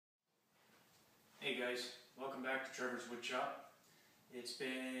Hey guys, welcome back to Trevor's Woodshop. It's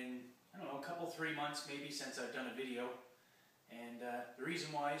been, I don't know, a couple, 3 months maybe since I've done a video. And the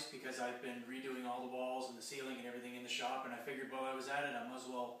reason why is because I've been redoing all the walls and the ceiling and everything in the shop, and I figured while I was at it I might as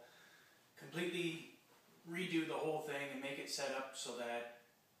well completely redo the whole thing and make it set up so that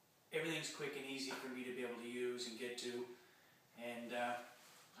everything's quick and easy for me to be able to use and get to. And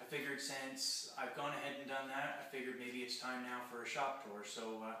I figured since I've gone ahead and done that, I figured maybe it's time now for a shop tour.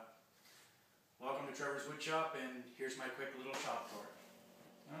 So welcome to Trevor's Woodshop, and here's my quick little shop tour.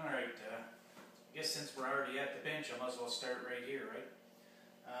 Alright, I guess since we're already at the bench, I might as well start right here, right?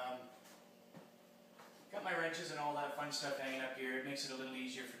 Got my wrenches and all that fun stuff hanging up here. It makes it a little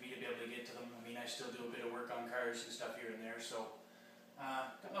easier for me to be able to get to them. I mean, I still do a bit of work on cars and stuff here and there, so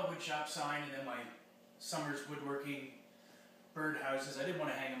got my woodshop sign and then my Summers woodworking bird houses. I didn't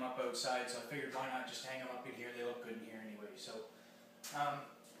want to hang them up outside, so I figured why not just hang them up in here. They look good in here anyway. So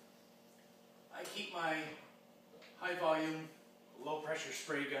I keep my high volume, low pressure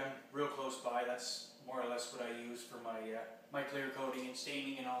spray gun real close by. That's more or less what I use for my my clear coating and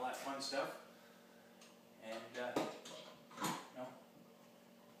staining and all that fun stuff. And you know,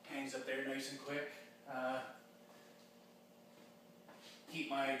 hangs up there nice and quick. Keep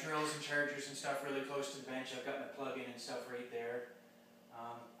my drills and chargers and stuff really close to the bench. I've got my plug-in and stuff right there.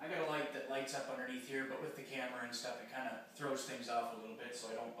 I got a light that lights up underneath here, but with the camera and stuff, it kind of throws things off a little bit, so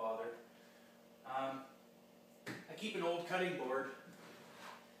I don't bother. I keep an old cutting board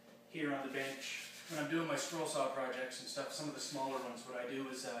here on the bench. When I'm doing my scroll saw projects and stuff, some of the smaller ones, what I do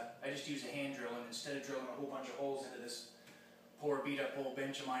is I just use a hand drill, and instead of drilling a whole bunch of holes into this poor beat up old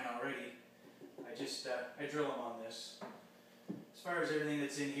bench of mine already, I drill them on this. As far as everything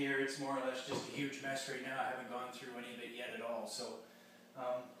that's in here, it's more or less just a huge mess right now. I haven't gone through any of it yet at all. So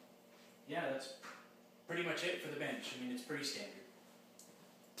yeah, that's pretty much it for the bench. I mean, it's pretty standard.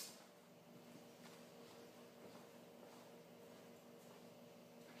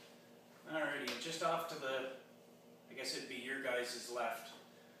 Alrighty, just off to the, I guess it'd be your guys' left,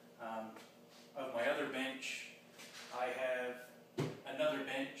 of my other bench, I have another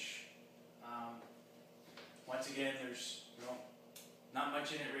bench. Once again, there's not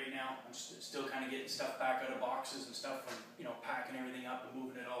much in it right now. I'm still kind of getting stuff back out of boxes and stuff from packing everything up and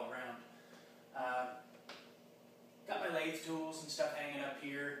moving it all around. Got my lathe tools and stuff hanging up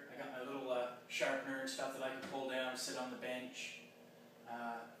here. I got my little sharpener and stuff that I can pull down and sit on the bench.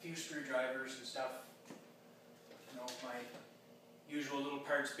 A few screwdrivers and stuff, my usual little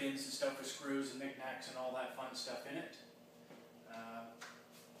parts bins and stuff with screws and knickknacks and all that fun stuff in it.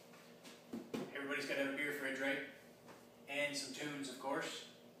 Everybody's got to have a beer fridge, right? And some tunes, of course,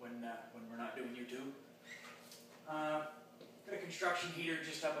 when we're not doing YouTube. Got a construction heater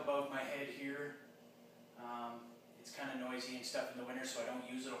just up above my head here. It's kind of noisy and stuff in the winter, so I don't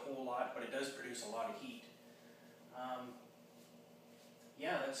use it a whole lot, but it does produce a lot of heat.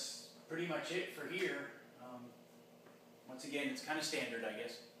 Yeah, that's pretty much it for here. Once again, it's kind of standard, I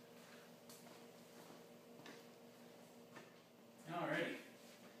guess. Alrighty.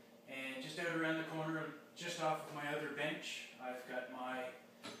 And just out around the corner, just off of my other bench, I've got my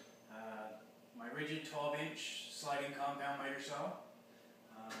my rigid 12-inch sliding compound miter saw.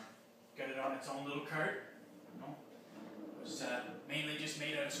 Got it on its own little cart. It was mainly just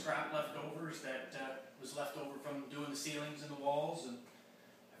made out of scrap leftovers that was left over from doing the ceilings and the walls, and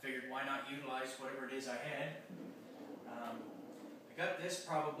I figured why not utilize whatever it is I had. I got this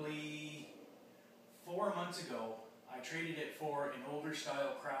probably 4 months ago. I traded it for an older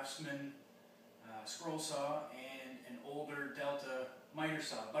style Craftsman scroll saw and an older Delta miter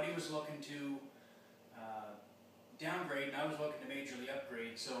saw. Buddy was looking to downgrade, and I was looking to majorly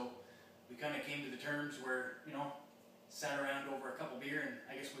upgrade, so we kind of came to the terms where, sat around over a couple beer, and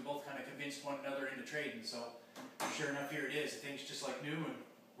I guess we both kind of convinced one another into trading. So sure enough, here it is. The thing's just like new and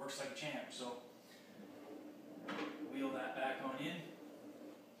works like a champ. So wheel that back on in.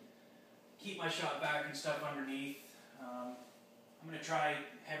 Keep my shop vac and stuff underneath. I'm going to try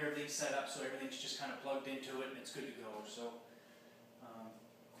have everything set up so everything's just kind of plugged into it and it's good to go. So,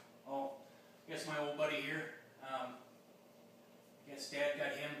 I guess my old buddy here, I guess Dad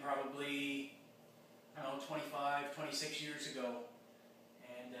got him probably, I don't know, 25, 26 years ago.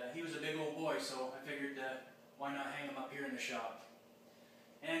 And he was a big old boy, so I figured why not hang him up here in the shop.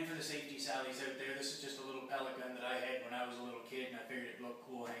 And for the safety sallies out there, this is just a little pellet gun that I had when I was a little kid, and I figured it looked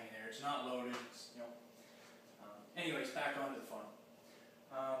cool hanging there. It's not loaded, it's, anyways, back onto the fun.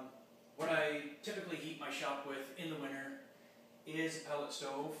 What I typically heat my shop with in the winter is a pellet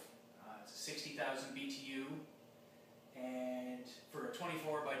stove. It's a 60,000 BTU, and for a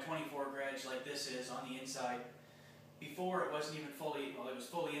 24 by 24 garage like this is on the inside, before it wasn't even fully, well, it was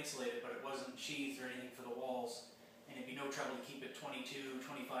fully insulated, but it wasn't sheathed or anything for the walls. And it'd be no trouble to keep it 22,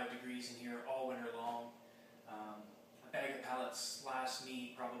 25 degrees in here all winter long. A bag of pellets lasts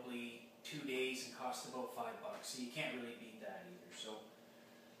me probably 2 days and costs about $5, so you can't really beat that either.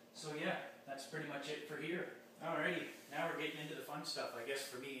 So yeah, that's pretty much it for here. Alrighty, now we're getting into the fun stuff, I guess,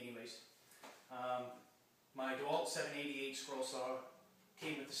 for me anyways. My DeWalt 788 scroll saw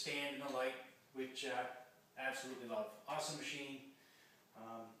came with the stand and the light, which absolutely love. Awesome machine.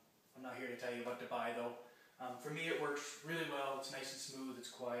 I'm not here to tell you what to buy though. For me it works really well, it's nice and smooth, it's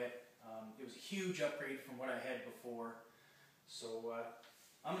quiet. It was a huge upgrade from what I had before. So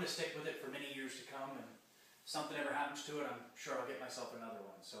I'm going to stick with it for many years to come, and if something ever happens to it, I'm sure I'll get myself another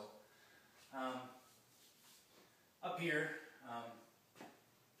one. So up here,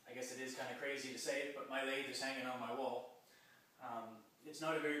 I guess it is kind of crazy to say it, but my lathe is hanging on my wall. It's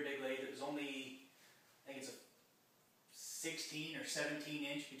not a very big lathe. It was only, I think it's a 16 or 17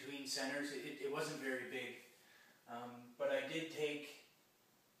 inch between centers. It wasn't very big, but I did take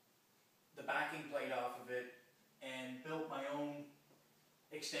the backing plate off of it and built my own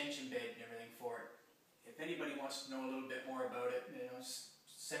extension bed and everything for it. If anybody wants to know a little bit more about it, you know,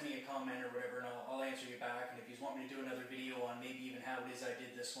 send me a comment or whatever, and I'll answer you back. And if you want me to do another video on maybe even how it is I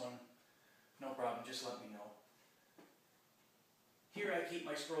did this one, no problem, just let me know. Here I keep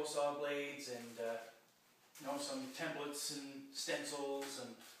my scroll saw blades and you know, some templates and stencils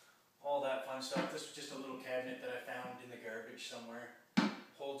and all that fun stuff. This was just a little cabinet that I found in the garbage somewhere.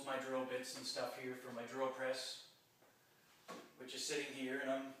 Holds my drill bits and stuff here for my drill press, which is sitting here, and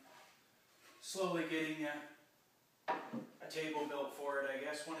I'm slowly getting a table built for it, I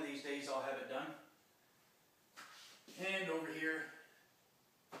guess. One of these days I'll have it done. And over here,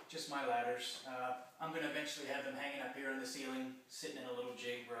 just my ladders. I'm going to eventually have them hanging up here on the ceiling, sitting in a little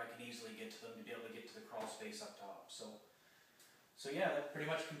jig where I can easily get to them to be able to get to the crawl space up top. So yeah, that pretty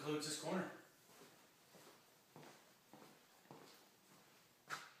much concludes this corner.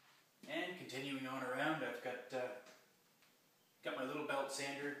 And continuing on around, I've got my little belt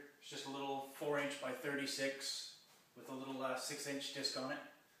sander. It's just a little 4" by 36 with a little 6" disc on it.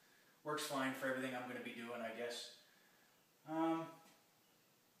 Works fine for everything I'm going to be doing, I guess.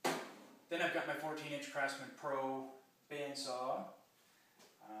 Then I've got my 14" Craftsman Pro bandsaw.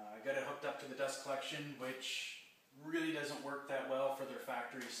 I got it hooked up to the dust collection, which really doesn't work that well for their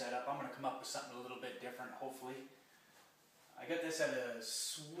factory setup. I'm going to come up with something a little bit different, hopefully. I got this at a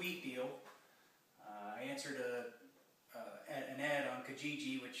sweet deal. I answered an ad on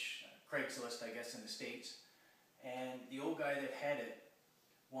Kijiji, which Craigslist, I guess, in the States, and the old guy that had it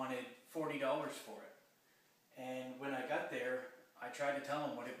wanted $40 for it. And when I got there, I tried to tell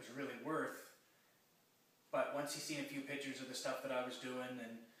him what it was really worth, but once he seen a few pictures of the stuff that I was doing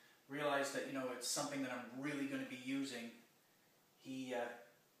and realized that, you know, it's something that I'm really going to be using,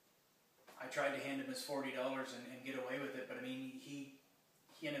 I tried to hand him his $40 and get away with it, but I mean, he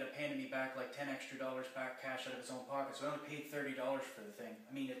ended up handing me back like $10 extra back cash out of his own pocket, so I only paid $30 for the thing.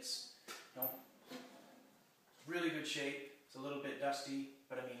 I mean, it's, you know, really good shape. It's a little bit dusty,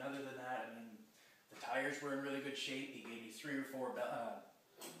 but I mean, other than that, I mean, the tires were in really good shape. He gave me 3 or 4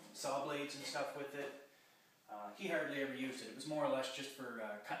 saw blades and stuff with it. He hardly ever used it. It was more or less just for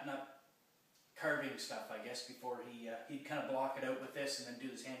cutting up carving stuff, I guess, before he'd kind of block it out with this and then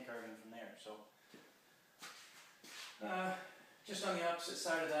do his hand carving from there. So just on the opposite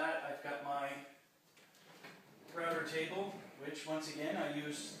side of that, I've got my router table, which once again I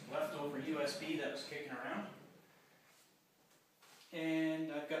used leftover USB that was kicking around.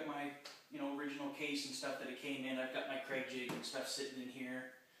 And I've got my, you know, original case and stuff that it came in. I've got my Craig jig and stuff sitting in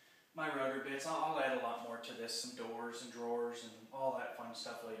here. My router bits. I'll add a lot more to this, some doors and drawers and all that fun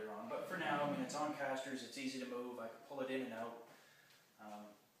stuff later on. But for now, I mean, it's on casters, it's easy to move, I can pull it in and out.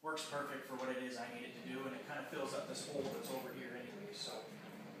 Works perfect for what it is I need it to do, and it kind of fills up this hole that's over here anyway. So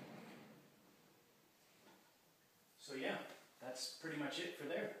yeah, that's pretty much it for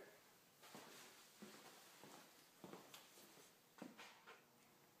there.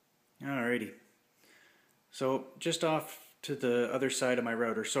 Alrighty. So just off to the other side of my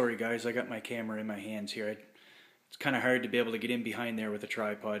router. Sorry guys, I got my camera in my hands here. It's kind of hard to be able to get in behind there with a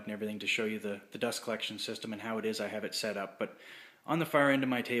tripod and everything to show you the dust collection system and how it is I have it set up. But on the far end of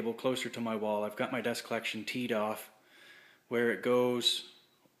my table, closer to my wall, I've got my dust collection teed off where it goes,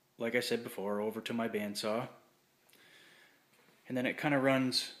 like I said before, over to my bandsaw. And then it kind of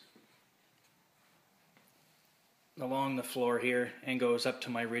runs along the floor here and goes up to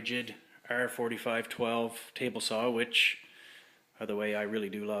my rigid R4512 table saw, which, by the way, I really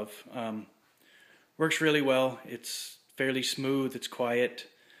do love. Works really well. It's fairly smooth, it's quiet.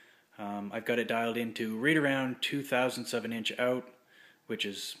 I've got it dialed into right around 2/1000 of an inch out, which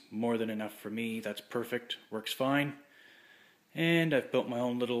is more than enough for me. That's perfect, works fine. And I've built my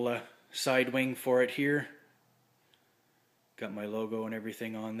own little side wing for it here. Got my logo and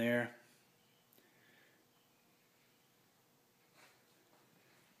everything on there.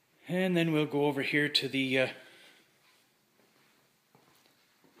 And then we'll go over here to the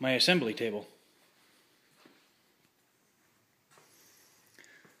my assembly table.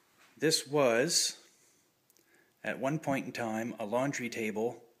 This was, at one point in time, a laundry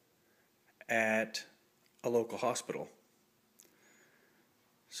table at a local hospital.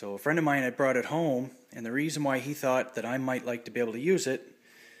 So a friend of mine had brought it home, and the reason why he thought that I might like to be able to use it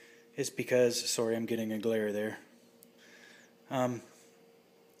is because, sorry, I'm getting a glare there.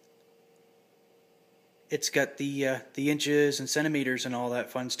 It's got the inches and centimeters and all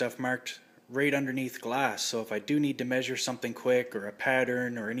that fun stuff marked right underneath glass. So if I do need to measure something quick, or a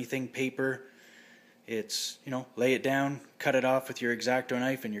pattern, or anything paper, it's, you know, lay it down, cut it off with your X-Acto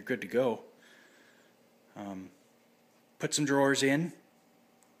knife, and you're good to go. Put some drawers in,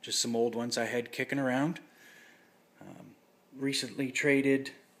 just some old ones I had kicking around. Recently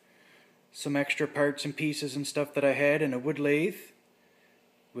traded some extra parts and pieces and stuff that I had in a wood lathe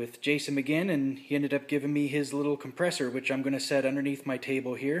with Jason Mcginn, and he ended up giving me his little compressor, which I'm going to set underneath my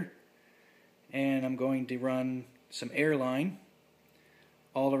table here. And I'm going to run some air line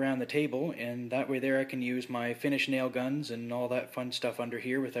all around the table, and that way there I can use my finished nail guns and all that fun stuff under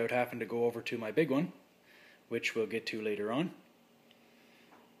here without having to go over to my big one, which we'll get to later on.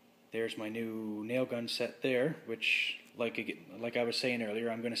 There's my new nail gun set there, which, like I was saying earlier,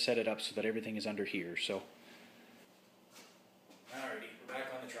 I'm going to set it up so that everything is under here. So, alrighty, we're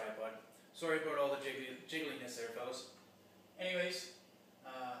back on the tripod. Sorry about all the jiggliness there, fellas. Anyways,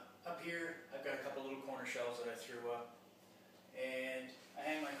 up here I've got a couple little corner shelves that I threw up, and I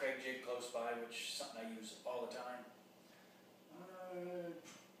hang my Craig jig close by, which is something I use all the time.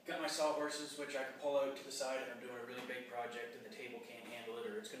 Got my sawhorses, which I can pull out to the side if I'm doing a really big project and the table can't handle it,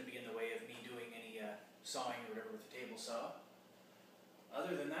 or it's going to be in the way of me doing any sawing or whatever with the table saw.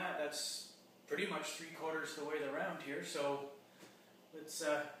 Other than that, that's pretty much 3/4 the way around here. So let's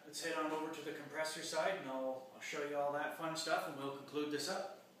head on over to the compressor side, and I'll show you all that fun stuff, and we'll conclude this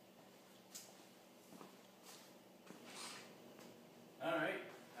up. Alright,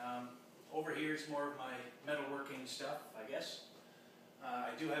 over here is more of my metalworking stuff, I guess.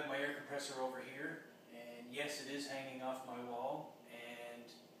 I do have my air compressor over here, and yes, it is hanging off my wall. And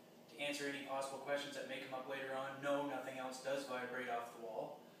to answer any possible questions that may come up later on, no, nothing else does vibrate off the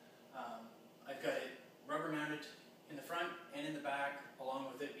wall. I've got it rubber mounted in the front and in the back,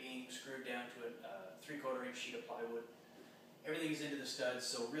 along with it being screwed down to a 3/4 inch sheet of plywood. Everything's into the studs,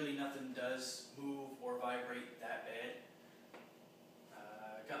 so really nothing does move or vibrate that bad.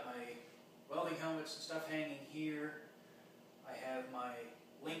 Got my welding helmets and stuff hanging here. I have my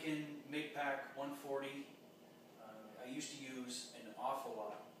Lincoln MIG-Pack 140. I used to use an awful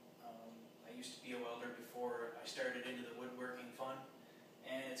lot. I used to be a welder before I started into the woodworking fun,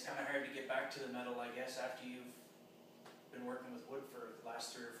 and it's kind of hard to get back to the metal, I guess, after you've been working with wood for the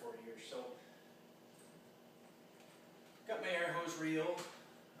last 3 or 4 years. So, got my air hose reel.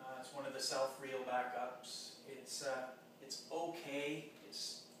 It's one of the self-reel backups. It's okay.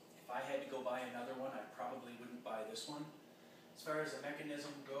 If I had to go buy another one, I probably wouldn't buy this one. As far as the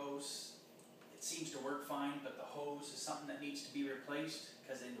mechanism goes, it seems to work fine, but the hose is something that needs to be replaced,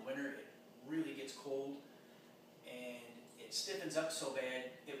 because in the winter it really gets cold and it stiffens up so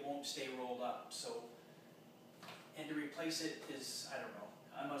bad it won't stay rolled up. So, and to replace it is, I don't know,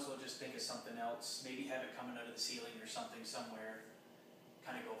 I might as well just think of something else, maybe have it coming out of the ceiling or something somewhere,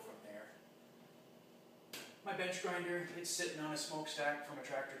 kind of go from there. My bench grinder, it's sitting on a smokestack from a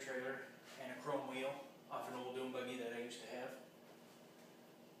tractor trailer and a chrome wheel off an old dune buggy that I used to have.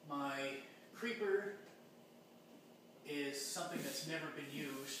 My creeper is something that's never been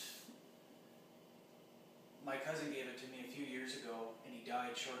used. My cousin gave it to me a few years ago, and he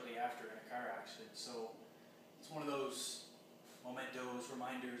died shortly after in a car accident. So it's one of those mementos,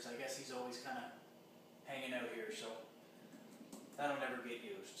 reminders. I guess he's always kind of hanging out here, so that'll never get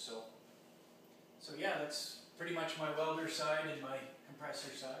used. So yeah, that's pretty much my welder side and my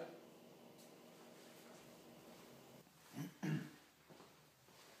compressor side.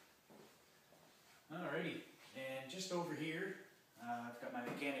 Alrighty, and just over here, I've got my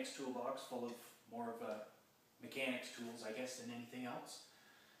mechanics toolbox full of more of mechanics tools, I guess, than anything else.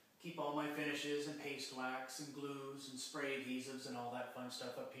 Keep all my finishes and paste wax and glues and spray adhesives and all that fun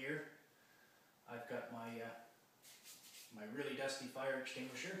stuff up here. I've got my my really dusty fire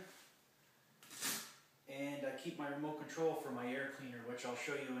extinguisher. and I keep my remote control for my air cleaner, which I'll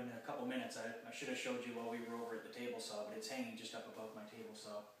show you in a couple minutes. I should have showed you while we were over at the table saw, but it's hanging just up above my table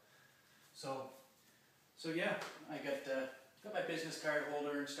saw. So yeah, I got my business card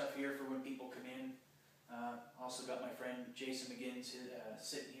holder and stuff here for when people come in. Also got my friend Jason Mcginns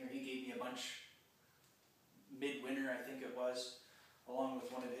sitting here. He gave me a bunch midwinter, I think it was, along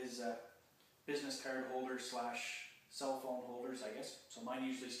with one of his business card holders slash cell phone holders, I guess. So mine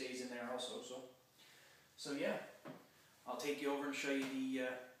usually stays in there also. So yeah, I'll take you over and show you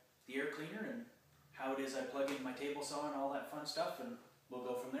the air cleaner and how it is I plug in my table saw and all that fun stuff, and we'll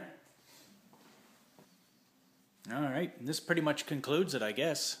go from there. Alright, this pretty much concludes it, I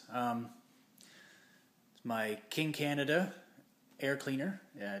guess. My King Canada air cleaner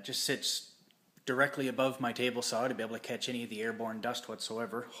just sits directly above my table saw to be able to catch any of the airborne dust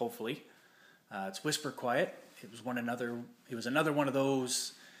whatsoever, hopefully. It's whisper quiet. It was another one of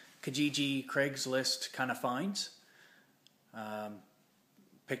those Kijiji Craigslist kind of finds.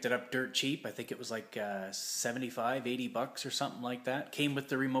 Picked it up dirt cheap. I think it was like 75, 80 bucks or something like that. Came with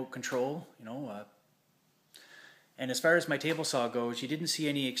the remote control, you know. And as far as my table saw goes, you didn't see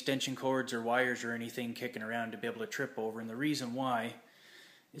any extension cords or wires or anything kicking around to be able to trip over. And the reason why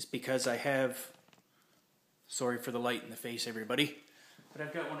is because I have, sorry for the light in the face, everybody, but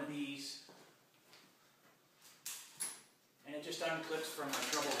I've got one of these, and it just unclips from my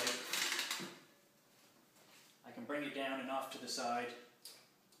trouble light. I can bring it down and off to the side.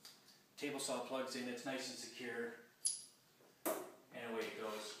 Table saw plugs in, it's nice and secure, and away it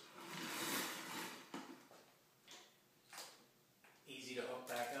goes. Easy to hook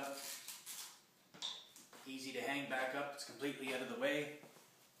back up, easy to hang back up, it's completely out of the way.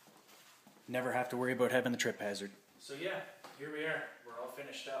 Never have to worry about having the trip hazard. So yeah, here we are, we're all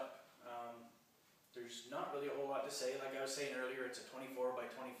finished up. There's not really a whole lot to say. Like I was saying earlier, it's a 24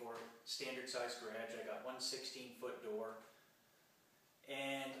 by 24 standard size garage. I got one 16-foot door,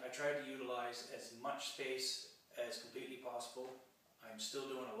 and I tried to utilize as much space as completely possible. I'm still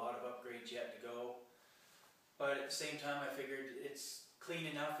doing a lot of upgrades yet to go, but at the same time I figured it's clean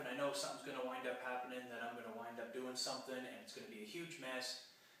enough, and I know something's going to wind up happening, that I'm going to wind up doing something, and it's going to be a huge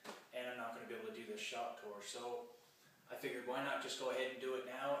mess, and I'm not going to be able to do this shop tour. So I figured, why not just go ahead and do it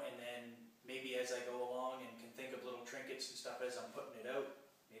now, and then maybe as I go along and can think of little trinkets and stuff as I'm putting it out,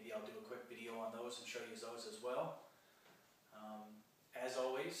 maybe I'll do a quick video on those and show you those as well. As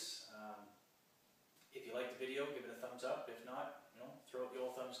always, if you like the video, give it a thumbs up. If not, you know, throw up the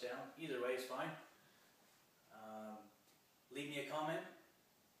old thumbs down. Either way is fine. Leave me a comment.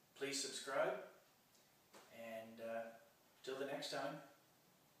 Please subscribe. And till the next time,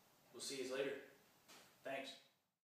 we'll see you later. Thanks.